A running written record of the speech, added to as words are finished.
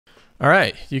All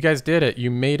right, you guys did it. You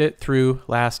made it through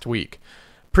last week.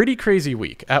 Pretty crazy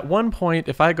week. At one point,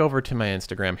 if I go over to my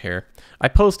Instagram here, I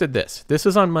posted this. This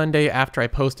was on Monday after I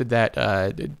posted that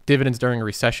dividends during a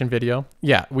recession video.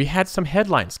 Yeah, we had some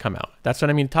headlines come out. That's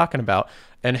what I mean talking about.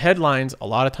 And headlines a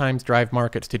lot of times drive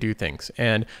markets to do things.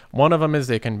 And one of them is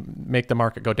they can make the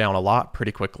market go down a lot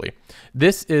pretty quickly.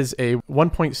 This is a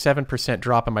 1.7%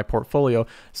 drop in my portfolio,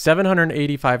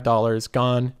 $785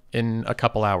 gone in a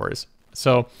couple hours.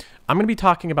 So I'm going to be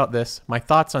talking about this, my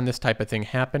thoughts on this type of thing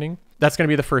happening. That's going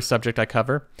to be the first subject I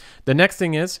cover. The next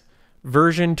thing is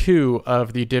version 2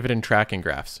 of the dividend tracking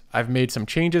graphs. I've made some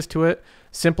changes to it,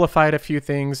 simplified a few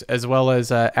things, as well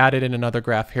as added in another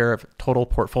graph here of total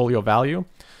portfolio value.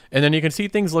 And then you can see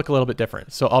things look a little bit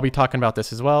different. So I'll be talking about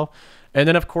this as well. And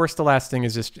then of course, the last thing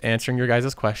is just answering your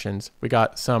guys' questions. We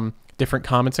got some different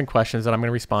comments and questions that I'm going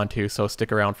to respond to, so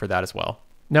stick around for that as well.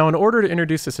 Now, in order to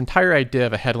introduce this entire idea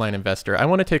of a headline investor, I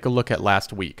want to take a look at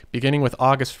last week, beginning with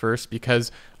August 1st, because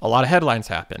a lot of headlines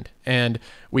happened, and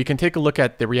we can take a look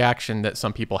at the reaction that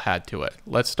some people had to it.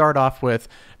 Let's start off with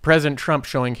President Trump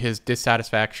showing his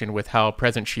dissatisfaction with how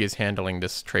President Xi is handling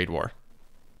this trade war.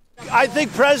 I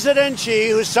think President Xi,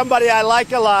 who's somebody I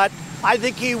like a lot, I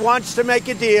think he wants to make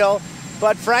a deal,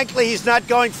 but frankly, he's not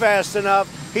going fast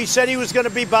enough. He said he was going to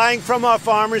be buying from our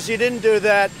farmers. He didn't do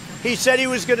that. He said he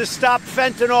was going to stop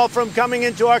fentanyl from coming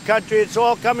into our country. It's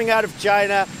all coming out of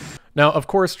China. Now, of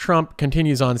course, Trump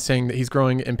continues on saying that he's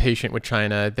growing impatient with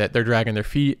China, that they're dragging their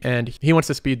feet, and he wants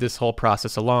to speed this whole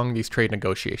process along, these trade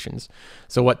negotiations.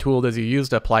 So what tool does he use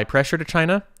to apply pressure to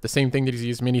China? The same thing that he's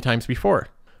used many times before.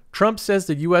 Trump says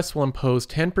the U.S. will impose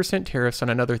 10% tariffs on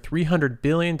another $300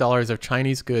 billion of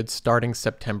Chinese goods starting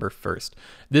September 1st.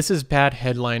 This is bad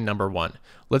headline number one.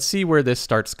 Let's see where this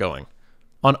starts going.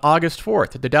 On August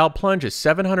 4th, the Dow plunges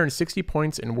 760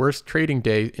 points in worst trading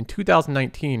day in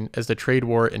 2019 as the trade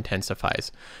war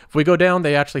intensifies. If we go down,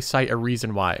 they actually cite a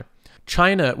reason why.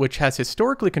 China, which has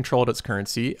historically controlled its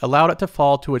currency, allowed it to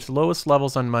fall to its lowest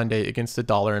levels on Monday against the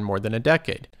dollar in more than a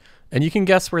decade. And you can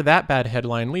guess where that bad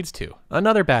headline leads to.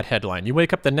 Another bad headline. You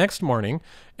wake up the next morning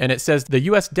and it says the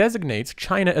U.S. designates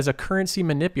China as a currency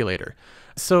manipulator.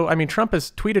 So, I mean, Trump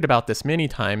has tweeted about this many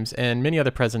times and many other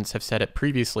presidents have said it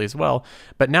previously as well.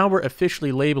 But now we're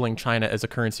officially labeling China as a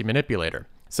currency manipulator.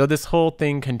 So this whole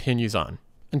thing continues on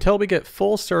until we get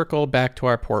full circle back to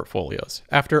our portfolios.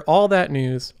 After all that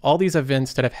news, all these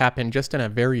events that have happened just in a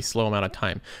very slow amount of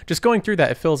time, just going through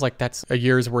that, it feels like that's a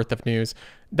year's worth of news.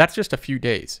 That's just a few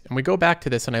days. And we go back to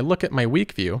this and I look at my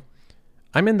week view,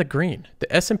 I'm in the green.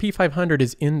 The S&P 500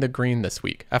 is in the green this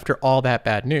week after all that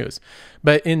bad news.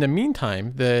 But in the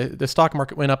meantime, the stock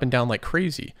market went up and down like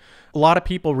crazy. A lot of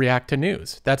people react to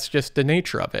news. That's just the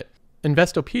nature of it.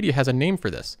 Investopedia has a name for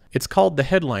this. It's called the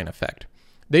headline effect.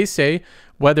 They say,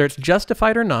 whether it's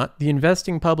justified or not, the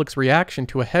investing public's reaction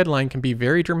to a headline can be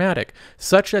very dramatic,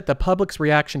 such that the public's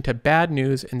reaction to bad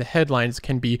news in the headlines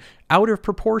can be out of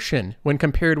proportion when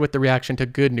compared with the reaction to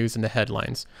good news in the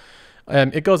headlines.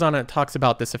 It goes on and it talks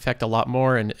about this effect a lot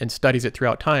more and studies it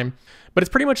throughout time. But it's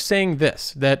pretty much saying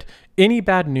this, that any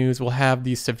bad news will have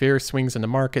these severe swings in the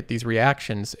market, these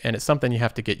reactions, and it's something you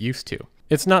have to get used to.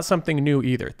 It's not something new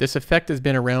either. This effect has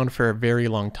been around for a very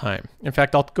long time. In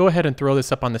fact, I'll go ahead and throw this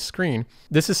up on the screen.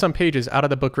 This is some pages out of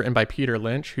the book written by Peter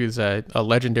Lynch, who's a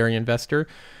legendary investor.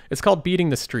 It's called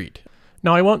Beating the Street.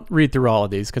 Now, I won't read through all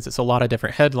of these because it's a lot of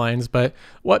different headlines, but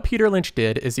what Peter Lynch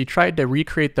did is he tried to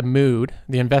recreate the mood,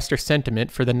 the investor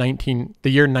sentiment for the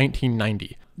year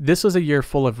 1990. This was a year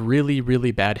full of really,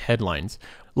 really bad headlines.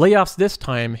 Layoffs this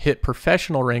time hit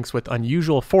professional ranks with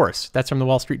unusual force. That's from the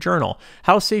Wall Street Journal.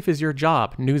 How safe is your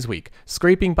job? Newsweek.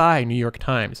 Scraping by, New York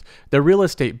Times. The real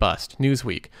estate bust,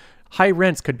 Newsweek. High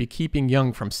rents could be keeping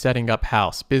young from setting up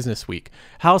house, Business Week.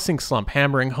 Housing slump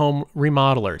hammering home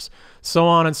remodelers. So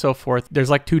on and so forth. There's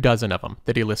like 24 of them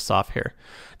that he lists off here.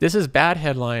 This is bad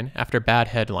headline after bad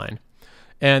headline.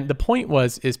 And the point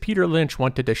is Peter Lynch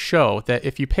wanted to show that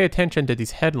if you pay attention to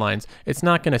these headlines, it's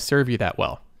not going to serve you that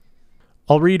well.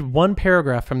 I'll read one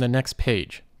paragraph from the next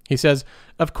page. He says,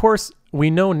 of course, we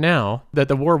know now that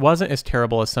the war wasn't as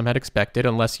terrible as some had expected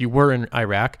unless you were in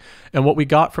Iraq, and what we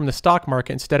got from the stock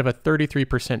market instead of a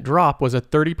 33% drop was a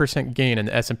 30% gain in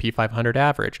the S&P 500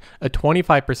 average, a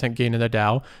 25% gain in the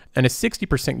Dow, and a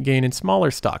 60% gain in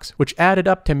smaller stocks, which added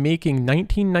up to making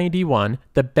 1991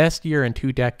 the best year in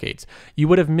 2 decades. You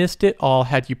would have missed it all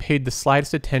had you paid the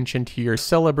slightest attention to your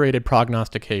celebrated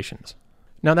prognostications.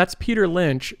 Now, that's Peter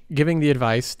Lynch giving the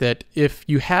advice that if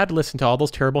you had listened to all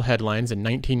those terrible headlines in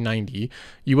 1990,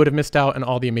 you would have missed out on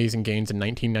all the amazing gains in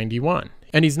 1991.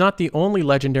 And he's not the only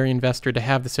legendary investor to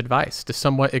have this advice, to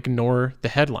somewhat ignore the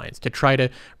headlines, to try to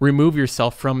remove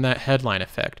yourself from that headline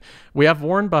effect. We have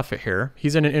Warren Buffett here.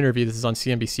 He's in an interview, this is on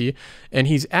CNBC, and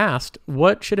he's asked,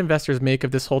 what should investors make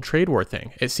of this whole trade war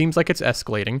thing? It seems like it's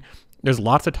escalating. There's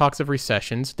lots of talks of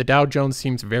recessions. The Dow Jones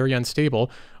seems very unstable.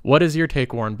 What is your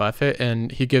take, Warren Buffett?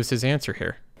 And he gives his answer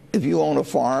here. If you own a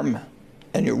farm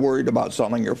and you're worried about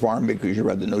selling your farm because you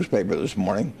read the newspaper this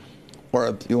morning, or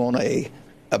if you own a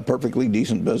perfectly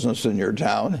decent business in your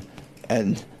town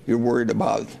and you're worried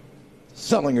about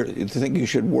you think you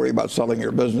should worry about selling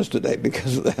your business today,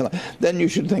 because then you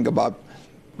should think about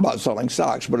selling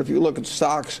stocks. But if you look at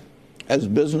stocks as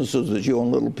businesses that you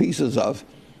own little pieces of,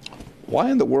 why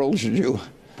in the world should you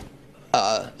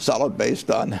sell it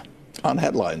based on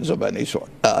headlines of any sort?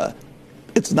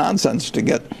 It's nonsense to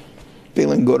get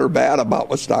feeling good or bad about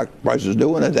what stock prices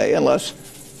do in a day,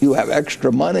 unless you have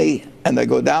extra money and they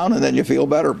go down, and then you feel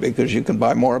better because you can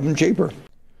buy more of them cheaper.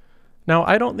 Now,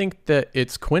 I don't think that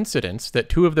it's coincidence that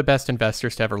two of the best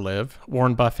investors to ever live,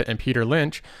 Warren Buffett and Peter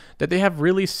Lynch, that they have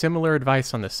really similar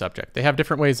advice on this subject. They have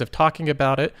different ways of talking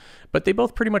about it, but they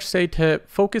both pretty much say to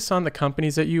focus on the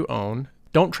companies that you own.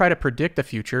 Don't try to predict the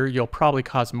future. You'll probably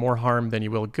cause more harm than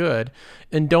you will good.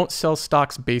 And don't sell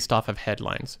stocks based off of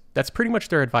headlines. That's pretty much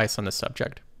their advice on the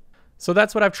subject. So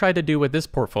that's what I've tried to do with this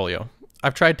portfolio.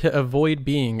 I've tried to avoid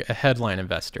being a headline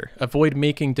investor, avoid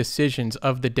making decisions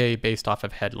of the day based off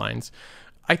of headlines.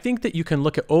 I think that you can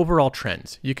look at overall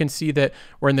trends. You can see that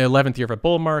we're in the 11th year of a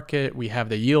bull market. We have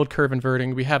the yield curve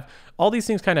inverting. We have all these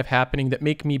things kind of happening that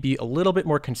make me be a little bit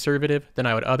more conservative than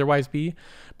I would otherwise be,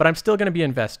 but I'm still going to be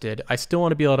invested. I still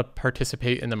want to be able to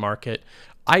participate in the market.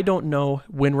 I don't know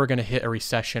when we're going to hit a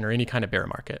recession or any kind of bear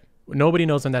market. Nobody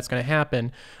knows when that's going to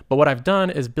happen, but what I've done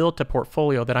is built a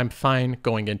portfolio that I'm fine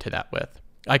going into that with.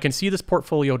 I can see this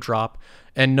portfolio drop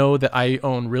and know that I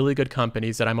own really good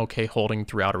companies that I'm okay holding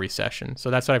throughout a recession. So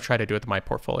that's what I've tried to do with my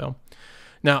portfolio.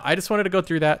 Now, I just wanted to go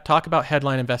through that, talk about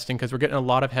headline investing because we're getting a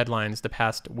lot of headlines the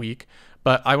past week,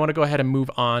 but I want to go ahead and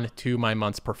move on to my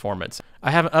month's performance.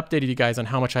 I haven't updated you guys on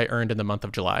how much I earned in the month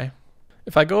of July.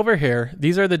 If I go over here,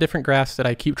 these are the different graphs that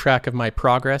I keep track of my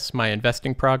progress, my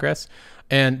investing progress.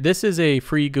 And this is a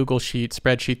free Google Sheet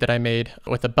spreadsheet that I made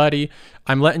with a buddy.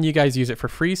 I'm letting you guys use it for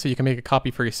free so you can make a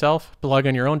copy for yourself, plug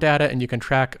in your own data, and you can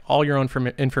track all your own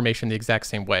information the exact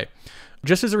same way.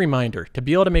 Just as a reminder, to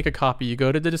be able to make a copy, you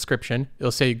go to the description.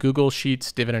 It'll say Google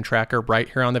Sheets Dividend Tracker right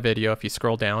here on the video if you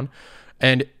scroll down.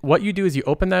 And what you do is you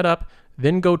open that up,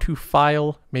 then go to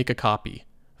File, Make a Copy.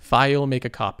 File, Make a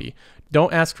Copy.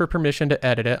 Don't ask for permission to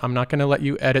edit it. I'm not going to let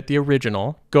you edit the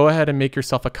original. Go ahead and make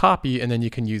yourself a copy, and then you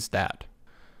can use that.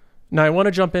 Now, I want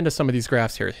to jump into some of these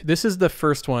graphs here. This is the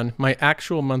first one, my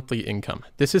actual monthly income.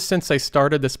 This is since I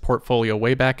started this portfolio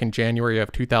way back in January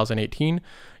of 2018.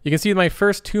 You can see my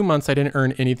first 2 months, I didn't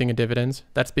earn anything in dividends.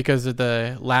 That's because of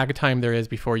the lag time there is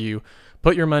before you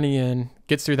put your money in,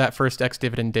 gets through that first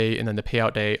ex-dividend date, and then the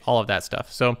payout day, all of that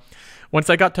stuff. So once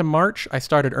I got to March, I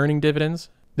started earning dividends.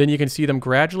 Then you can see them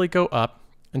gradually go up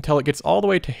until it gets all the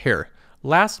way to here.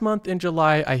 Last month in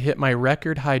July, I hit my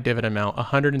record high dividend amount,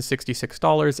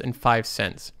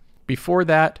 $166.05. Before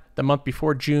that, the month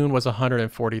before June was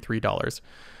 $143.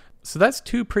 So that's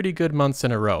 2 pretty good months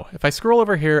in a row. If I scroll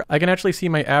over here, I can actually see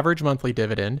my average monthly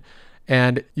dividend,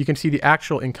 and you can see the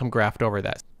actual income graphed over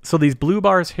that. So these blue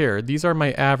bars here, these are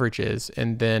my averages,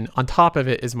 and then on top of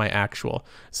it is my actual.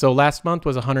 So last month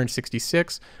was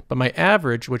 166, but my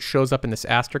average, which shows up in this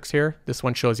asterisk here, this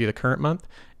one shows you the current month,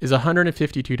 is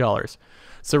 $152.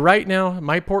 So right now,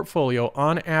 my portfolio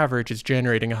on average is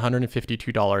generating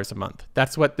 $152 a month.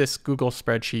 That's what this Google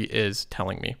spreadsheet is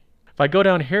telling me. If I go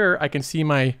down here, I can see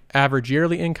my average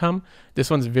yearly income. This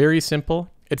one's very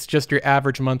simple. It's just your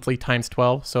average monthly times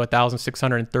 12. So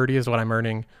 1,630 is what I'm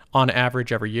earning on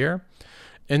average every year.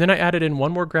 And then I added in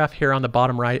one more graph here on the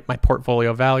bottom right, my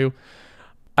portfolio value.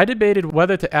 I debated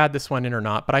whether to add this one in or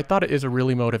not, but I thought it is a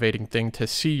really motivating thing to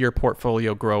see your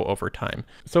portfolio grow over time.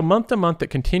 So month to month, it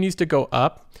continues to go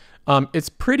up. It's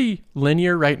pretty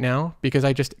linear right now because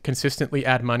I just consistently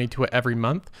add money to it every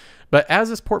month. But as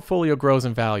this portfolio grows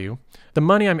in value, the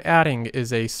money I'm adding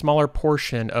is a smaller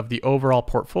portion of the overall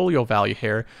portfolio value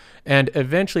here. And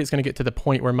eventually it's going to get to the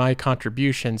point where my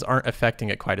contributions aren't affecting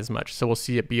it quite as much. So we'll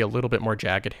see it be a little bit more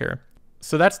jagged here.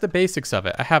 So that's the basics of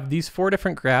it. I have these 4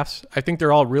 different graphs. I think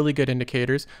they're all really good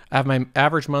indicators. I have my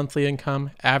average monthly income,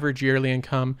 average yearly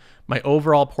income, my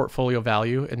overall portfolio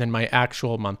value, and then my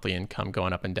actual monthly income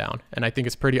going up and down. And I think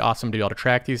it's pretty awesome to be able to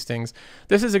track these things.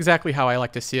 This is exactly how I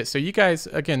like to see it. So you guys,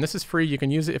 again, this is free. You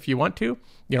can use it if you want to.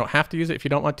 You don't have to use it if you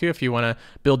don't want to. If you want to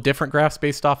build different graphs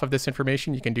based off of this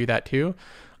information, you can do that too.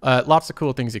 Lots of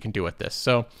cool things you can do with this.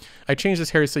 So I changed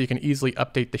this here so you can easily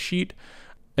update the sheet.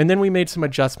 And then we made some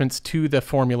adjustments to the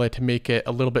formula to make it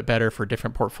a little bit better for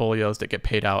different portfolios that get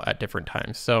paid out at different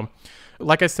times. So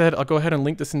like I said, I'll go ahead and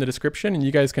link this in the description and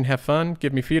you guys can have fun,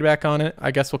 give me feedback on it.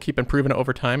 I guess we'll keep improving it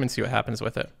over time and see what happens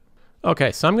with it.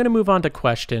 Okay, so I'm going to move on to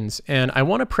questions, and I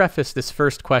want to preface this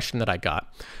first question that I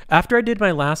got. After I did my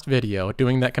last video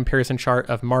doing that comparison chart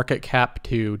of market cap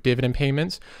to dividend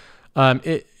payments,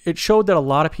 it showed that a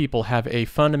lot of people have a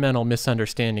fundamental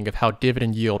misunderstanding of how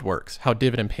dividend yield works, how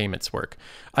dividend payments work.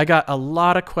 I got a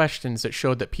lot of questions that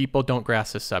showed that people don't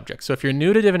grasp this subject. So if you're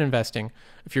new to dividend investing,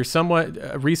 if you're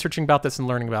somewhat researching about this and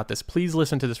learning about this, please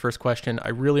listen to this first question. I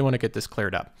really want to get this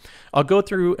cleared up. I'll go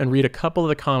through and read a couple of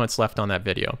the comments left on that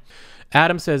video.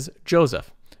 Adam says,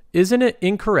 Joseph, isn't it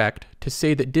incorrect to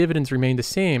say that dividends remain the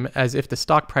same as if the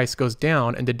stock price goes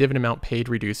down and the dividend amount paid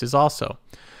reduces also?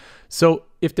 So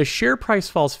if the share price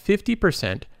falls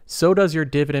 50%, so does your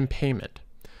dividend payment.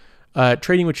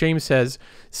 Trading with James says,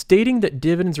 stating that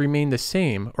dividends remain the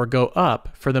same or go up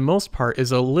for the most part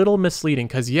is a little misleading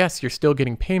because yes, you're still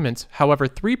getting payments. However,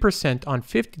 3% on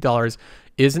 $50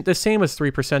 isn't the same as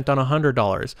 3% on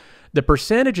 $100. The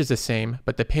percentage is the same,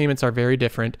 but the payments are very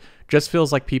different. Just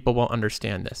feels like people won't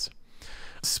understand this.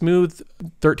 Smooth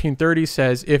 1330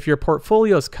 says, if your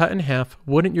portfolio is cut in half,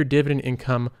 wouldn't your dividend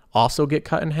income also get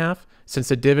cut in half since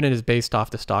the dividend is based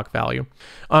off the stock value?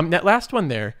 That last one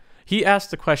there, he asked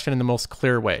the question in the most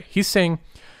clear way. He's saying,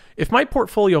 if my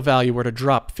portfolio value were to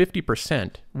drop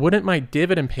 50%, wouldn't my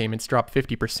dividend payments drop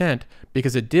 50%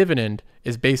 because a dividend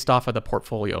is based off of the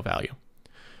portfolio value?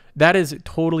 That is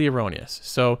totally erroneous.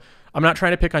 So I'm not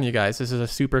trying to pick on you guys. This is a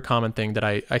super common thing that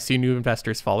I see new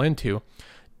investors fall into.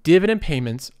 Dividend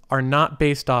payments are not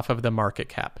based off of the market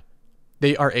cap.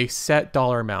 They are a set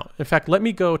dollar amount. In fact, let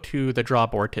me go to the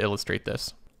drawboard to illustrate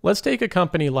this. Let's take a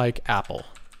company like Apple.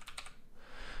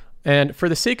 And for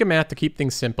the sake of math, to keep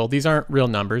things simple, these aren't real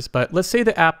numbers, but let's say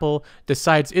that Apple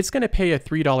decides it's going to pay a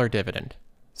 $3 dividend.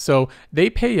 So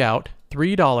they pay out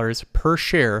 $3 per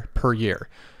share per year.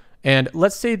 And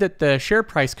let's say that the share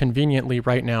price conveniently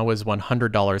right now is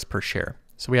 $100 per share.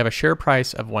 So we have a share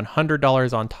price of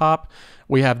 $100 on top.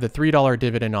 We have the $3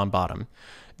 dividend on bottom.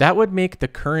 That would make the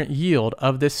current yield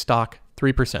of this stock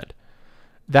 3%.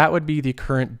 That would be the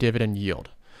current dividend yield.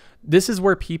 This is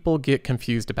where people get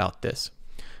confused about this.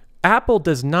 Apple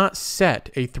does not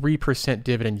set a 3%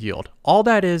 dividend yield. All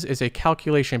that is a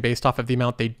calculation based off of the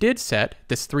amount they did set,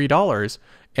 this $3,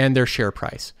 and their share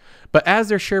price. But as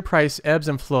their share price ebbs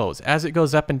and flows, as it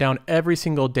goes up and down every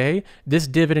single day, this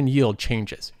dividend yield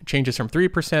changes. It changes from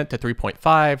 3% to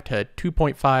 3.5 to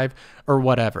 2.5 or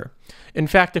whatever. In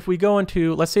fact, if we go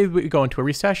into, let's say we go into a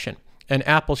recession and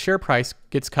Apple's share price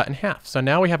gets cut in half. So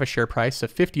now we have a share price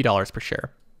of $50 per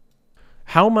share.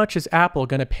 How much is Apple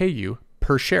going to pay you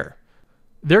per share?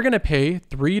 They're going to pay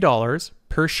 $3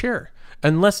 per share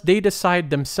unless they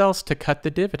decide themselves to cut the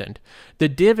dividend. The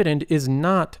dividend is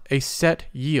not a set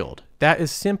yield. That is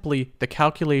simply the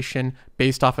calculation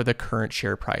based off of the current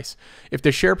share price. If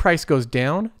the share price goes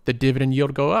down, the dividend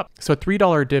yield go up. So a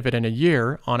 $3 dividend a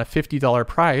year on a $50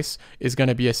 price is going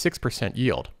to be a 6%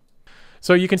 yield.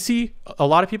 So you can see a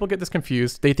lot of people get this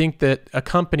confused. They think that a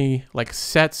company like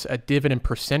sets a dividend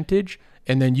percentage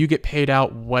and then you get paid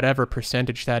out whatever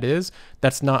percentage that is.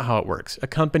 That's not how it works. A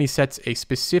company sets a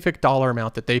specific dollar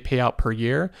amount that they pay out per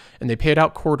year, and they pay it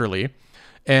out quarterly.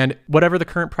 And whatever the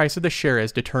current price of the share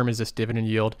is determines this dividend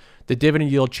yield. The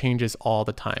dividend yield changes all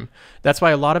the time. That's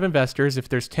why a lot of investors, if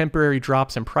there's temporary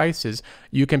drops in prices,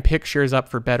 you can pick shares up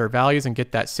for better values and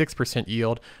get that 6%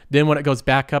 yield. Then when it goes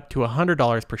back up to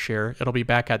 $100 per share, it'll be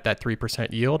back at that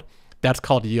 3% yield. That's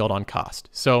called yield on cost.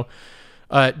 So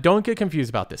don't get confused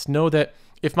about this. Know that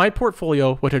if my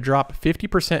portfolio were to drop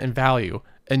 50% in value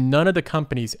and none of the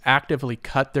companies actively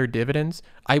cut their dividends,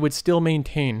 I would still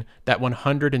maintain that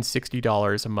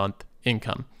 $160 a month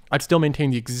income. I'd still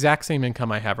maintain the exact same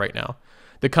income I have right now.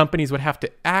 The companies would have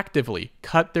to actively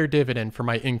cut their dividend for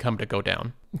my income to go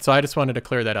down. So I just wanted to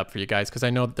clear that up for you guys because I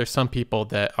know that there's some people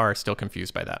that are still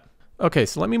confused by that. Okay,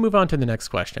 so let me move on to the next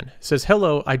question. It says,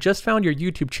 hello, I just found your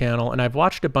YouTube channel and I've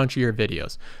watched a bunch of your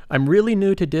videos. I'm really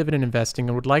new to dividend investing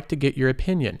and would like to get your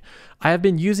opinion. I have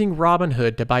been using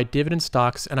Robinhood to buy dividend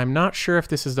stocks and I'm not sure if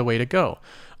this is the way to go.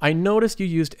 I noticed you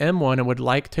used M1 and would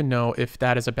like to know if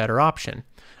that is a better option.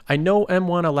 I know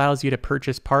M1 allows you to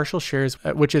purchase partial shares,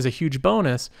 which is a huge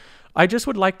bonus. I just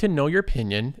would like to know your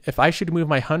opinion if I should move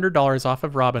my $100 off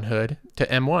of Robinhood to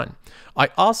M1. I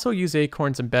also use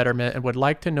Acorns and Betterment and would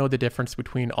like to know the difference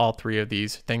between all three of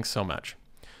these. Thanks so much.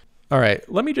 All right,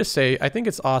 let me just say, I think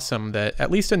it's awesome that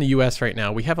at least in the US right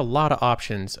now, we have a lot of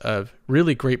options of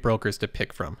really great brokers to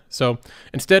pick from. So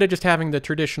instead of just having the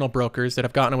traditional brokers that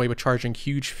have gotten away with charging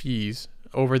huge fees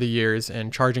over the years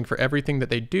and charging for everything that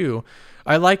they do,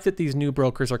 I like that these new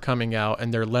brokers are coming out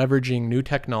and they're leveraging new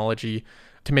technology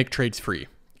to make trades free.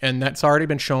 And that's already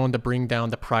been shown to bring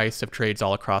down the price of trades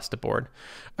all across the board.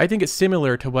 I think it's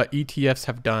similar to what ETFs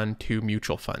have done to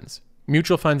mutual funds.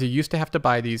 Mutual funds, you used to have to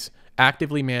buy these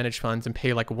actively managed funds and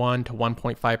pay like 1 to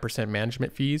 1.5%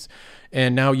 management fees.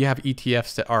 And now you have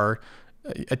ETFs that are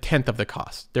a tenth of the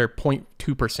cost. They're 0.2%,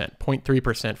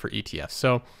 0.3% for ETFs.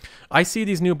 So I see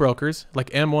these new brokers like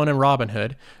M1 and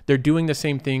Robinhood, they're doing the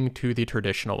same thing to the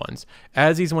traditional ones.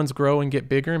 As these ones grow and get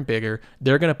bigger and bigger,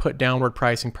 they're going to put downward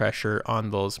pricing pressure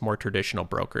on those more traditional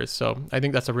brokers. So I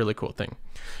think that's a really cool thing.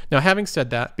 Now, having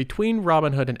said that, between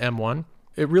Robinhood and M1,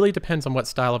 it really depends on what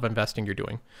style of investing you're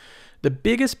doing. The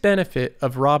biggest benefit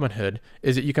of Robinhood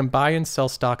is that you can buy and sell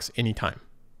stocks anytime.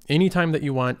 Anytime that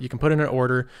you want, you can put in an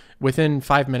order. Within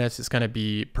 5 minutes, it's going to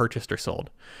be purchased or sold.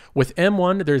 With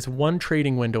M1, there's one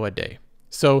trading window a day.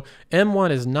 So M1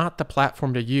 is not the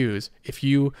platform to use if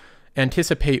you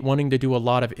anticipate wanting to do a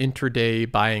lot of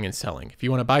intraday buying and selling. If you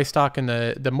want to buy stock in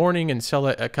the morning and sell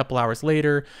it a couple hours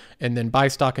later, and then buy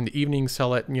stock in the evening,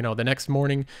 sell it, the next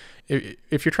morning.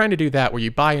 If you're trying to do that where you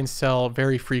buy and sell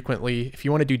very frequently, if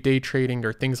you want to do day trading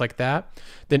or things like that,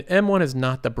 then M1 is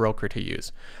not the broker to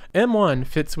use. M1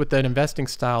 fits with an investing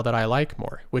style that I like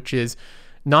more, which is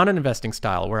not an investing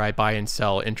style where I buy and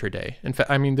sell intraday. In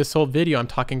fact, this whole video, I'm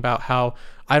talking about how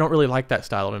I don't really like that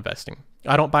style of investing.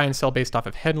 I don't buy and sell based off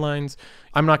of headlines.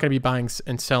 I'm not going to be buying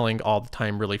and selling all the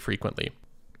time really frequently.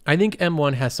 I think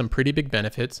M1 has some pretty big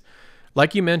benefits.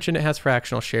 Like you mentioned, it has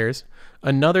fractional shares.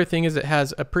 Another thing is it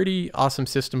has a pretty awesome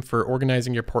system for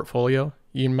organizing your portfolio.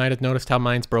 You might have noticed how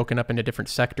mine's broken up into different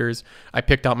sectors. I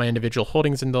picked out my individual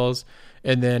holdings in those,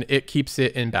 and then it keeps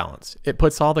it in balance. It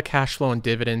puts all the cash flow and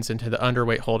dividends into the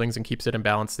underweight holdings and keeps it in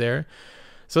balance there.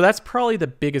 So that's probably the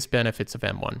biggest benefits of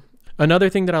M1. Another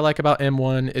thing that I like about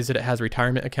M1 is that it has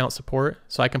retirement account support,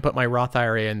 so I can put my Roth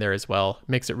IRA in there as well.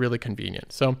 Makes it really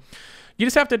convenient. So you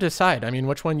just have to decide,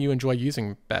 which one you enjoy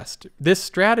using best. This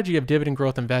strategy of dividend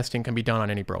growth investing can be done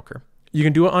on any broker. You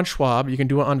can do it on Schwab, you can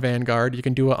do it on Vanguard, you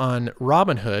can do it on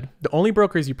Robinhood. The only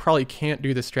brokers you probably can't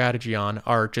do this strategy on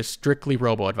are just strictly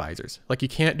robo-advisors. Like you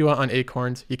can't do it on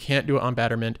Acorns, you can't do it on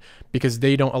Betterment because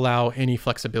they don't allow any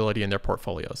flexibility in their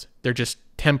portfolios. They're just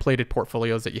templated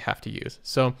portfolios that you have to use.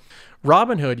 So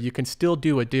Robinhood, you can still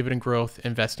do a dividend growth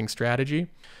investing strategy.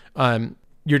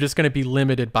 You're just going to be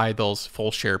limited by those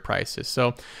full share prices.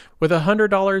 So with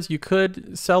 $100, you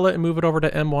could sell it and move it over to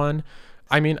M1.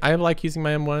 I like using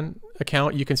my M1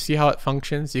 account. You can see how it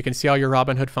functions. You can see how your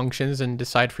Robinhood functions and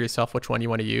decide for yourself which one you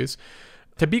want to use.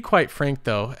 To be quite frank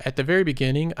though, at the very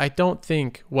beginning, I don't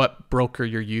think what broker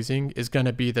you're using is going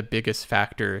to be the biggest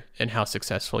factor in how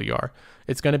successful you are.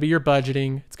 It's going to be your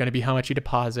budgeting. It's going to be how much you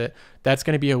deposit. That's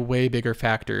going to be a way bigger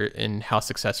factor in how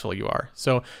successful you are.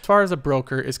 So as far as a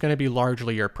broker, it's going to be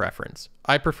largely your preference.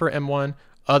 I prefer M1.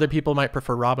 Other people might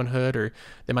prefer Robinhood, or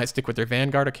they might stick with their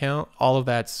Vanguard account. All of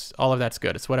that's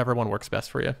good. It's whatever one works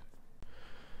best for you.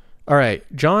 All right,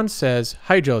 John says,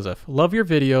 "Hi Joseph, love your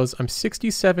videos. I'm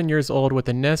 67 years old with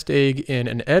a nest egg in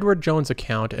an Edward Jones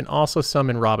account and also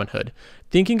some in Robinhood.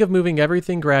 Thinking of moving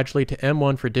everything gradually to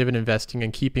M1 for dividend investing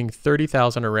and keeping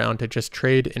 30,000 around to just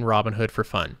trade in Robinhood for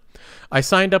fun. I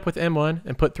signed up with M1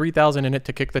 and put 3,000 in it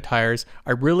to kick the tires.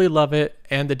 I really love it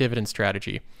and the dividend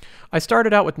strategy. I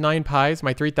started out with 9 pies.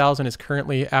 My 3,000 is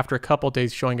currently, after a couple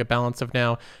days, showing a balance of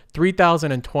now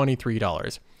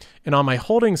 $3,023. And on my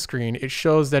holding screen, it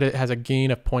shows that it has a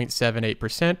gain of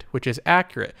 0.78%, which is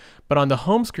accurate. But on the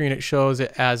home screen, it shows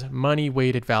it as money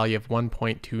weighted value of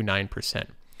 1.29%.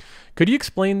 Could you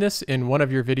explain this in one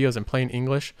of your videos in plain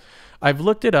English? I've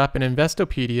looked it up in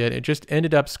Investopedia and it just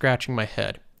ended up scratching my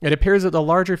head. It appears that the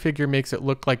larger figure makes it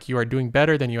look like you are doing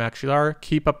better than you actually are.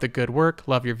 Keep up the good work.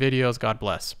 Love your videos. God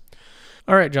bless."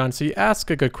 All right, John, so you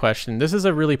ask a good question. This is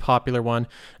a really popular one.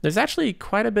 There's actually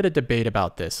quite a bit of debate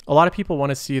about this. A lot of people want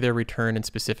to see their return in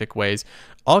specific ways.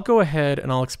 I'll go ahead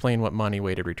and I'll explain what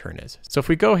money-weighted return is. So if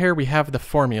we go here, we have the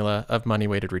formula of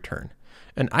money-weighted return.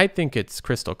 And I think it's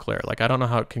crystal clear. I don't know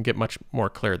how it can get much more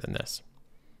clear than this.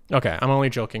 Okay, I'm only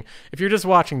joking. If you're just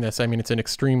watching this, it's an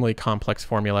extremely complex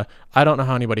formula. I don't know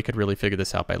how anybody could really figure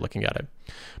this out by looking at it.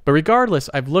 But regardless,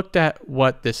 I've looked at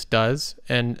what this does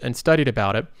and studied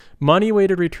about it.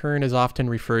 Money-weighted return is often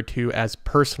referred to as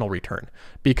personal return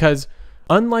because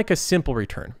unlike a simple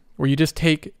return, where you just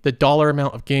take the dollar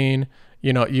amount of gain,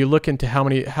 you look into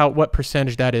what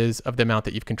percentage that is of the amount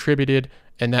that you've contributed,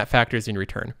 and that factors in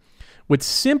return. With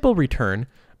simple return,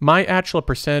 my actual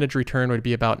percentage return would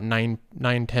be about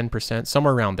 10%,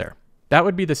 somewhere around there. That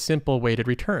would be the simple weighted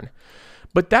return.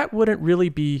 But that wouldn't really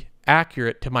be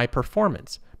accurate to my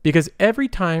performance because every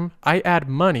time I add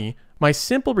money, my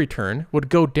simple return would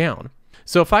go down.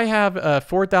 So if I have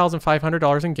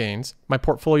 $4,500 in gains, my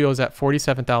portfolio is at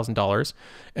 $47,000,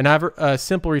 and I have a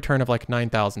simple return of like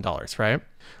 $9,000, right?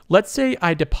 Let's say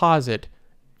I deposit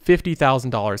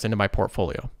 $50,000 into my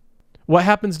portfolio. What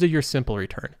happens to your simple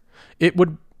return? It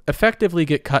would effectively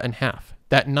get cut in half.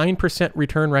 That 9%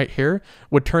 return right here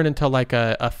would turn into like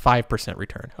a 5%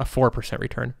 return, a 4%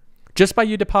 return, just by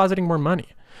you depositing more money.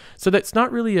 So that's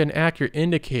not really an accurate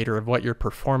indicator of what your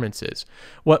performance is.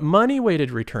 What money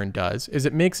weighted return does is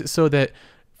it makes it so that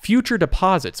future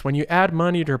deposits, when you add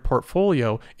money to your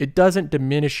portfolio, it doesn't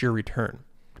diminish your return,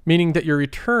 meaning that your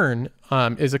return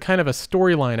is a kind of a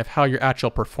storyline of how your actual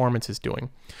performance is doing.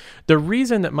 The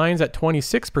reason that mine's at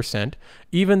 26%,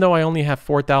 even though I only have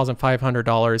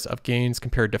 $4,500 of gains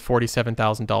compared to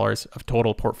 $47,000 of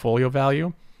total portfolio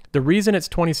value, the reason it's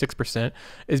 26%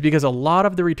 is because a lot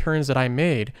of the returns that I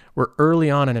made were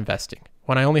early on in investing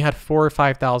when I only had $4,000 or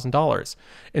 $5,000.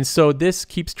 And so this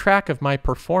keeps track of my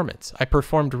performance. I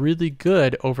performed really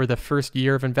good over the first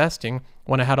year of investing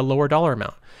when I had a lower dollar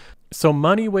amount. So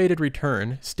money weighted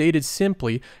return, stated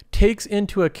simply, takes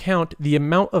into account the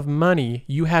amount of money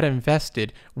you had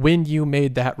invested when you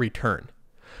made that return.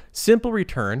 Simple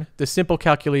return, the simple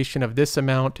calculation of this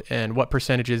amount and what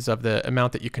percentages of the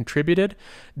amount that you contributed,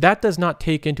 that does not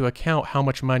take into account how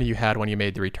much money you had when you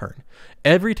made the return.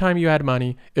 Every time you add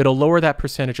money, it'll lower that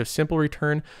percentage of simple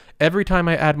return. Every time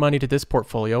I add money to this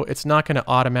portfolio, it's not going to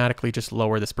automatically just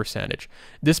lower this percentage.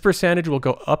 This percentage will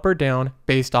go up or down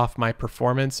based off my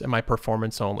performance and my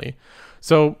performance only.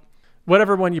 So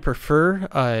whatever one you prefer,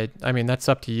 I mean, that's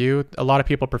up to you. A lot of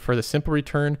people prefer the simple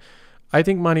return. I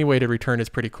think money weighted return is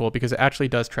pretty cool because it actually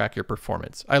does track your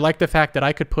performance. I like the fact that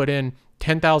I could put in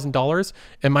 $10,000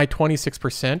 and my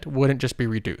 26% wouldn't just be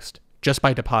reduced just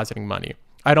by depositing money.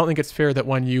 I don't think it's fair that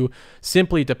when you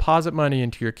simply deposit money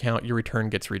into your account, your return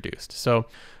gets reduced. So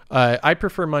I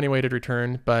prefer money weighted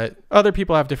return, but other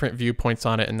people have different viewpoints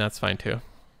on it, and that's fine too.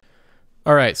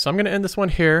 All right, so I'm going to end this one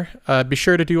here. Be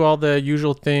sure to do all the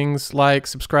usual things like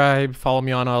subscribe, follow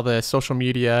me on all the social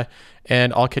media,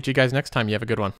 and I'll catch you guys next time. You have a good one.